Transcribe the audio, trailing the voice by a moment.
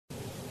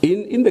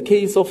In the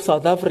case of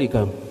South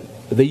Africa,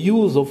 the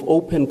use of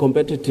open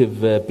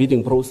competitive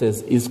bidding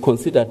process is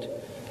considered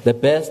the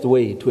best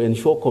way to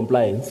ensure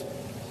compliance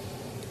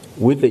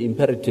with the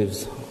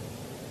imperatives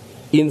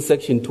in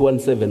Section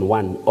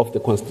 2171 of the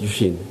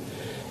Constitution.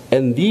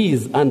 And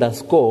these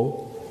underscore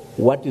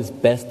what is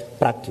best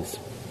practice.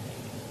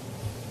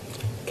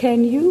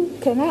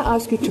 Can I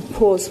ask you to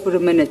pause for a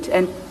minute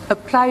and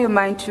apply your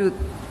mind to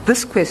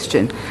this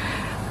question?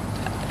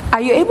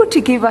 Are you able to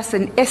give us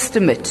an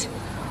estimate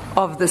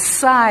of the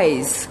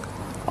size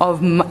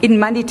of, in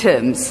money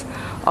terms,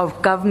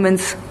 of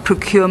government's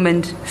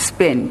procurement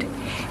spend?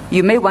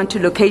 You may want to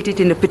locate it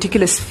in a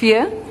particular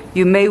sphere.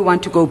 You may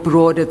want to go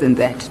broader than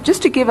that.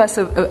 Just to give us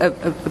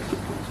a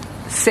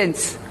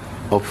sense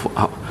of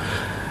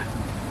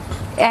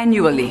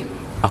annually.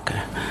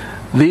 Okay.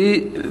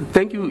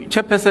 Thank you,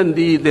 Chairperson.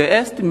 The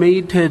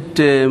estimated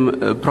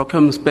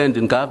procurement spend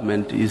in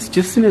government is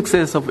just in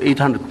excess of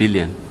 800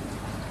 billion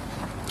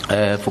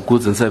for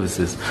goods and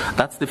services.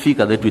 That's the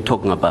figure that we're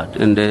talking about,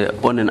 and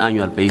on an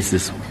annual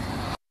basis.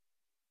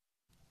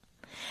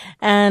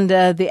 And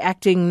the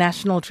acting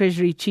National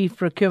Treasury Chief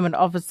Procurement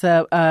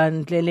Officer,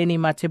 Ndleleni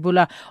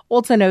Mathebula,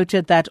 also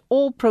noted that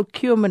all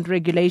procurement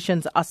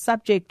regulations are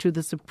subject to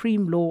the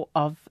supreme law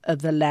of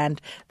the land,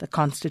 the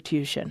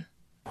Constitution.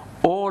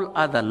 All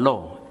other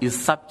law is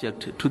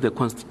subject to the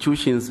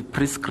Constitution's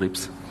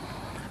prescripts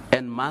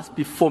and must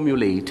be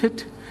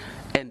formulated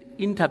and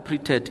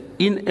interpreted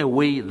in a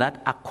way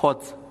that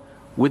accords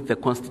with the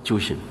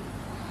Constitution.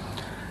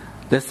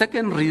 The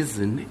second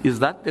reason is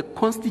that the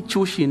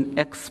Constitution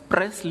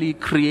expressly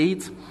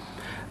creates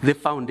the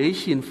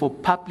foundation for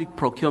public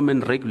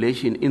procurement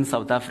regulation in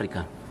South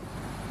Africa.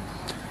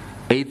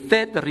 A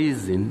third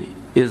reason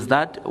is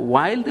that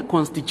while the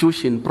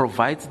Constitution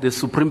provides the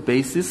supreme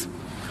basis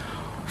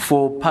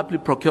for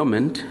public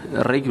procurement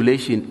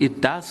regulation, it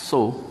does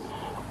so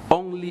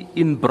only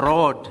in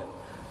broad,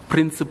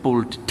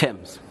 principled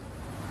terms.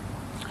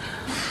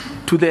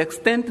 To the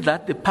extent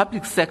that the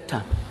public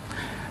sector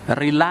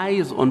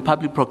relies on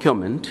public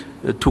procurement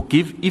to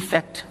give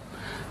effect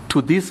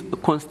to this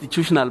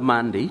constitutional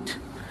mandate,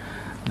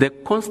 the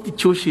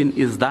Constitution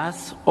is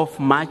thus of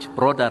much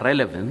broader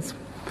relevance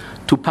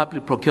to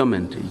public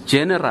procurement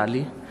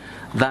generally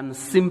than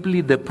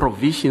simply the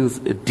provisions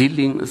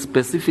dealing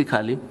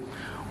specifically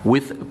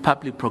with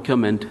public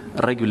procurement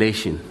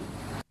regulation.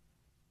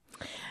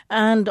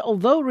 And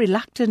although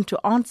reluctant to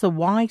answer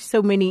why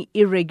so many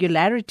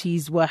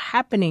irregularities were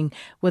happening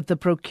with the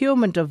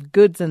procurement of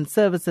goods and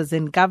services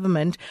in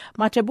government,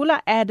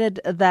 Mathebula added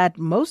that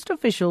most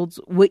officials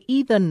were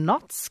either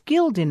not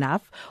skilled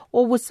enough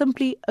or were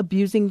simply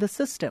abusing the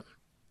system.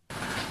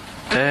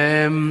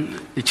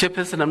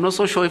 Chairperson, I'm not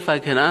so sure if I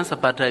can answer,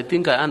 but I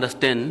think I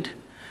understand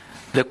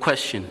the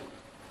question.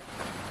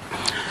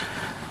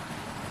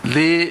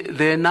 There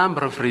are a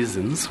number of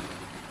reasons.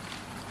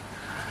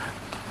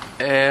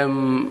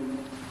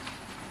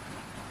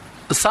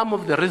 Some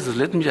of the reasons,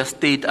 let me just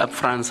state up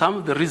front, some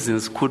of the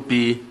reasons could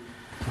be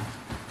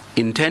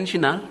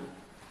intentional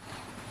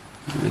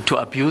to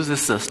abuse the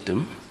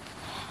system,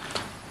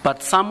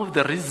 but some of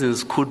the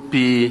reasons could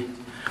be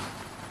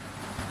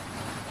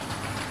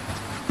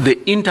the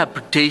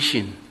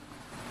interpretation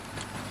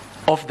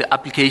of the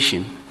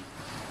application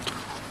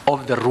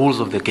of the rules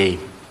of the game.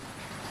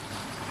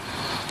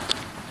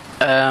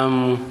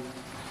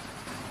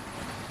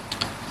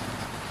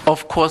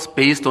 Of course,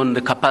 based on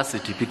the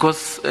capacity,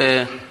 because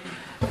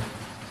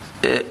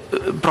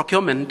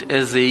procurement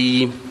as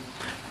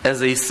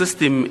a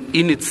system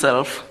in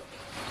itself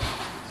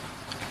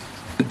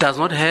does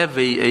not have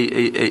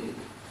a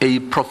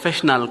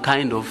professional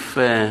kind of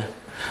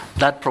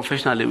that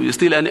professional.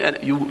 Still,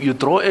 you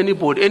draw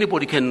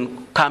anybody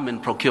can come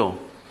and procure.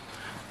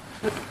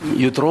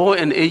 You draw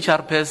an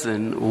HR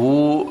person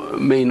who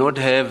may not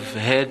have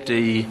had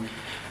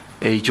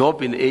a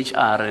job in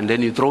HR, and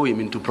then you throw him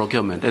into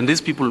procurement. And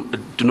these people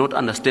do not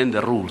understand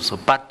the rules.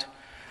 But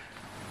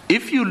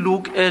if you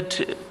look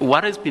at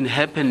what has been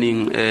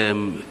happening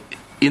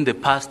in the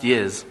past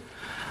years,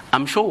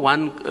 I'm sure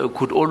one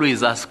could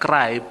always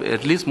ascribe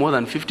at least more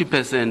than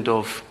 50%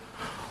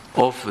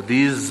 of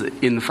these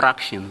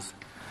infractions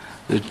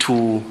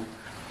to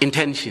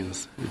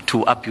intentions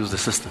to abuse the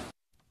system.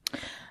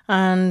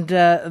 And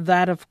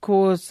that, of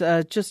course,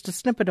 just a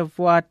snippet of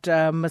what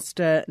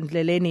Mr.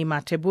 Ndleleni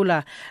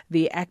Mathebula,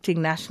 the acting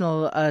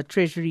National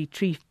Treasury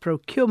Chief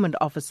Procurement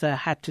Officer,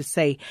 had to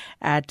say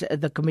at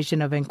the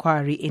Commission of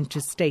Inquiry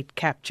into State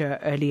Capture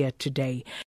earlier today.